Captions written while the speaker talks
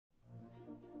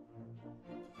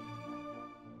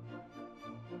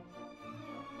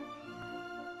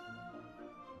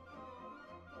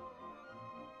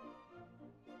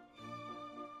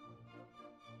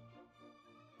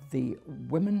The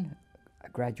Women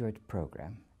Graduate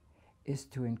Program is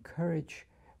to encourage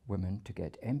women to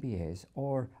get MBAs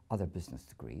or other business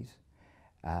degrees,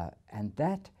 and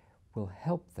that will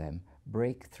help them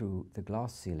break through the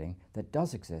glass ceiling that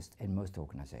does exist in most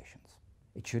organizations.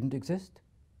 It shouldn't exist,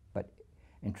 but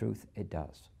in truth it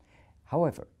does.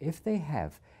 However, if they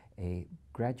have a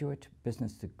graduate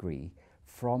business degree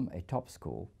from a top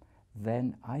school,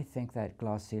 then I think that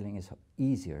glass ceiling is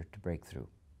easier to break through.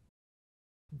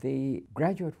 The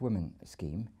Graduate Women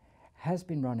Scheme has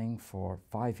been running for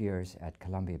 5 years at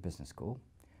Columbia Business School,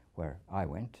 where I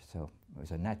went, so it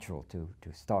was a natural to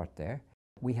start there.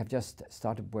 We have just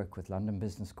started work with London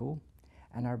Business School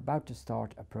and are about to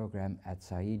start a program at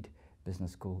Saïd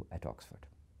Business School at Oxford.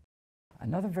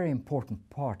 Another very important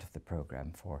part of the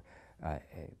program for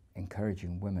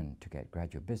encouraging women to get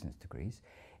graduate business degrees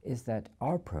is that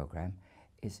our program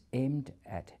is aimed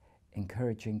at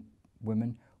encouraging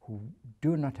women who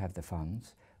do not have the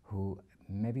funds, who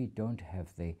maybe don't have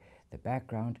the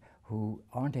background, who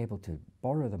aren't able to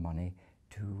borrow the money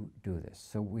to do this.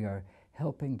 So we are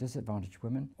helping disadvantaged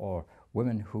women or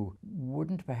women who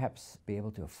wouldn't perhaps be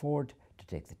able to afford to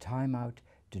take the time out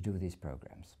to do these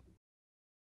programs.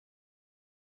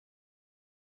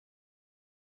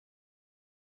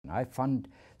 I fund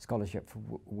scholarship for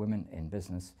women in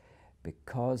business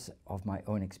because of my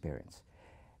own experience.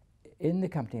 In the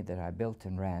company that I built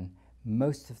and ran,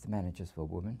 most of the managers were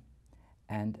women,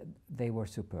 and they were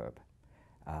superb.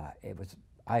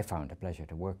 I found a pleasure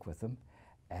to work with them,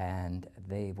 and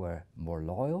they were more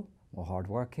loyal, more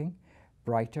hardworking,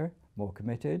 brighter, more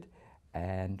committed,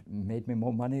 and made me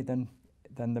more money than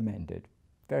the men did.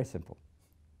 Very simple.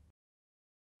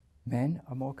 Men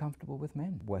are more comfortable with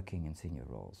men working in senior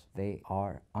roles. They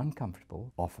are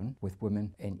uncomfortable often with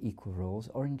women in equal roles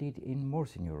or indeed in more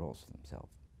senior roles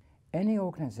themselves. Any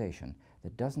organization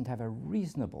that doesn't have a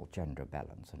reasonable gender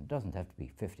balance, and it doesn't have to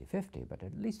be 50-50, but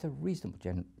at least a reasonable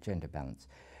gender balance,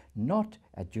 not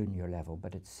at junior level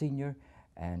but at senior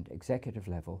and executive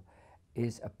level,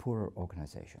 is a poorer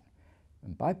organization.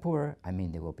 And by poorer, I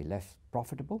mean they will be less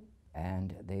profitable,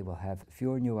 and they will have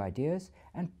fewer new ideas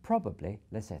and probably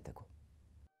less ethical.